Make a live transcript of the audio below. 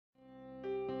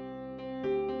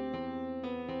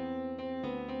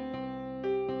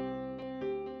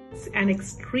it's an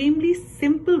extremely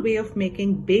simple way of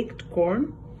making baked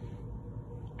corn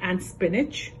and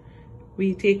spinach.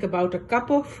 We take about a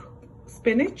cup of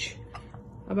spinach,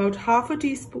 about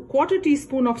quarter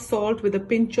teaspoon of salt with a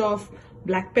pinch of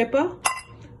black pepper.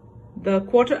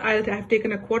 I've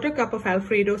taken a quarter cup of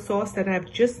Alfredo sauce that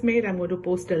I've just made. I'm going to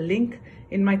post a link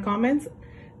in my comments.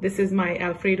 This is my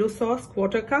Alfredo sauce,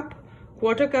 quarter cup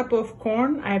of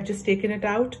corn. I have just taken it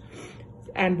out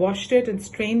and washed it and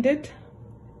strained it.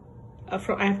 I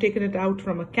have taken it out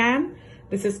from a can.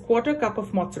 This is quarter cup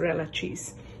of mozzarella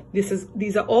cheese.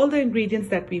 These are all the ingredients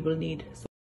that we will need.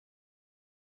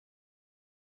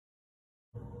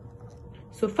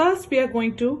 So first we are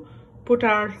going to put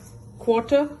our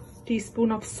quarter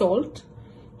teaspoon of salt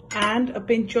and a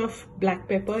pinch of black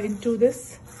pepper into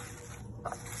this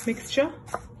mixture.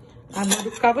 I'm going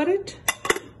to cover it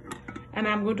and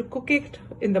I'm going to cook it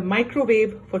in the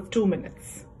microwave for 2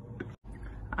 minutes.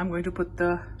 I'm going to put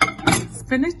the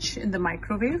spinach in the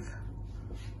microwave.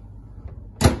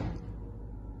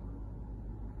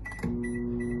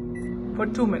 For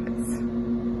 2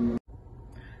 minutes.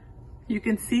 You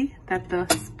can see that the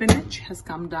spinach has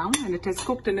come down and it has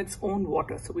cooked in its own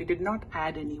water, so we did not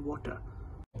add any water.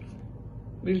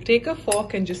 We'll take a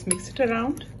fork and just mix it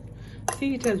around.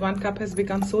 See, 1 cup has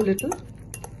become so little.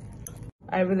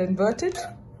 I will invert it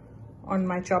on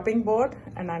my chopping board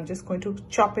and I'm just going to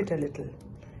chop it a little.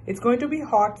 It's going to be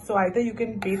hot, so either you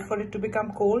can wait for it to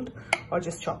become cold or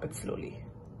just chop it slowly.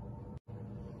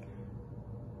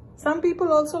 Some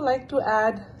people also like to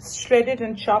add shredded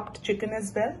and chopped chicken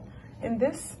as well in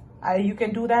this. You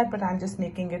can do that, but I'm just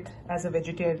making it as a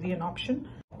vegetarian option.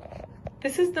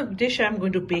 This is the dish I'm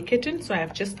going to bake it in. So I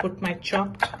have just put my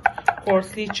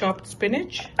coarsely chopped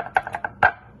spinach.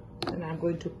 And I'm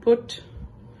going to put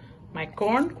my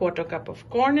corn, quarter cup of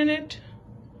corn in it.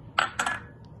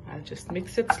 I'll just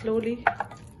mix it slowly.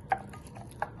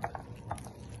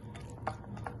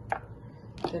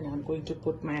 Then I'm going to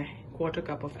put my quarter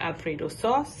cup of Alfredo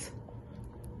sauce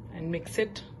and mix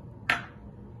it.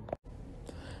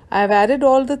 I've added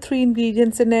all the 3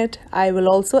 ingredients in it. I will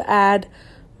also add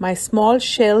my small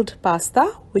shelled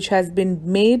pasta, which has been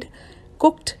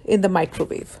cooked in the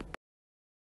microwave.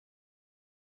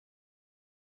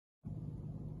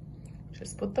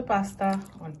 Just put the pasta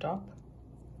on top.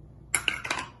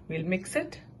 We'll mix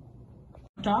it.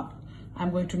 On top, I'm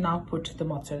going to now put the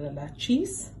mozzarella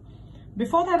cheese.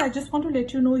 Before that, I just want to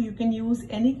let you know you can use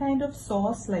any kind of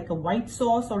sauce, like a white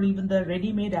sauce or even the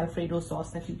ready-made Alfredo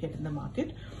sauce that you get in the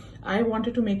market. I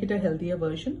wanted to make it a healthier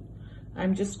version.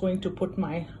 I'm just going to put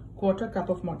my quarter cup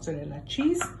of mozzarella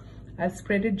cheese. I'll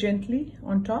spread it gently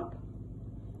on top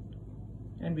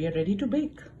and we are ready to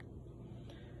bake.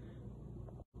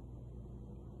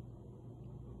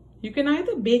 You can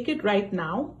either bake it right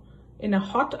now in a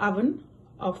hot oven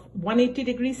of 180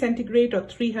 degrees centigrade or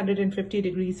 350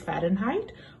 degrees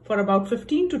Fahrenheit for about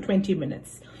 15 to 20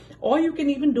 minutes. Or you can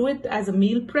even do it as a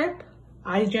meal prep.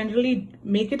 I generally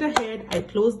make it ahead, I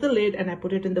close the lid and I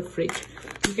put it in the fridge.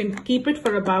 You can keep it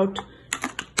for about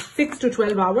 6 to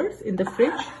 12 hours in the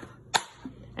fridge.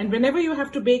 And whenever you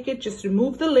have to bake it, just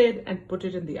remove the lid and put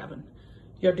it in the oven.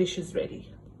 Your dish is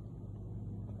ready.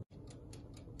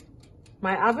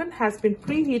 My oven has been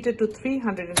preheated to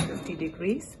 350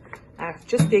 degrees. I've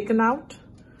just taken out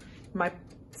my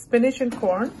spinach and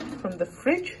corn from the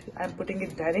fridge. I'm putting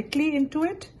it directly into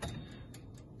it.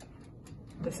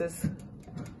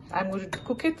 I'm going to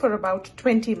cook it for about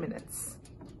 20 minutes.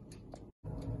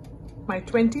 My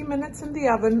 20 minutes in the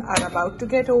oven are about to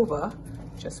get over.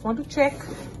 Just want to check.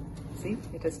 See,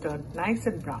 it has turned nice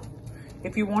and brown.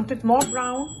 If you want it more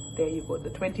brown, there you go. The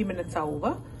 20 minutes are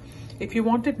over. If you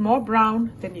want it more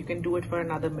brown, then you can do it for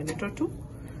another minute or 2.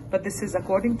 But this is,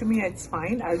 according to me, it's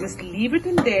fine. I'll just leave it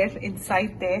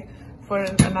inside there for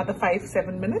another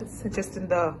 5-7 minutes. Just in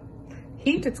the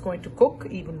heat, it's going to cook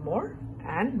even more.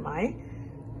 And my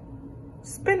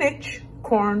spinach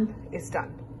corn is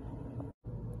done.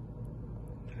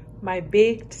 My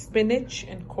baked spinach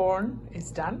and corn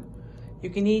is done. You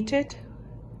can eat it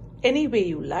any way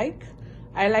you like.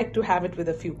 I like to have it with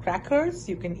a few crackers.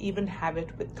 You can even have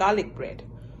it with garlic bread.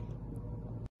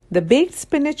 The baked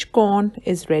spinach corn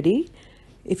is ready.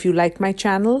 If you like my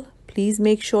channel, please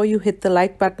make sure you hit the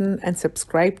like button and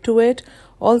subscribe to it.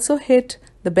 Also hit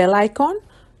the bell icon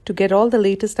to get all the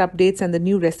latest updates and the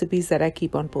new recipes that I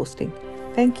keep on posting.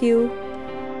 Thank you.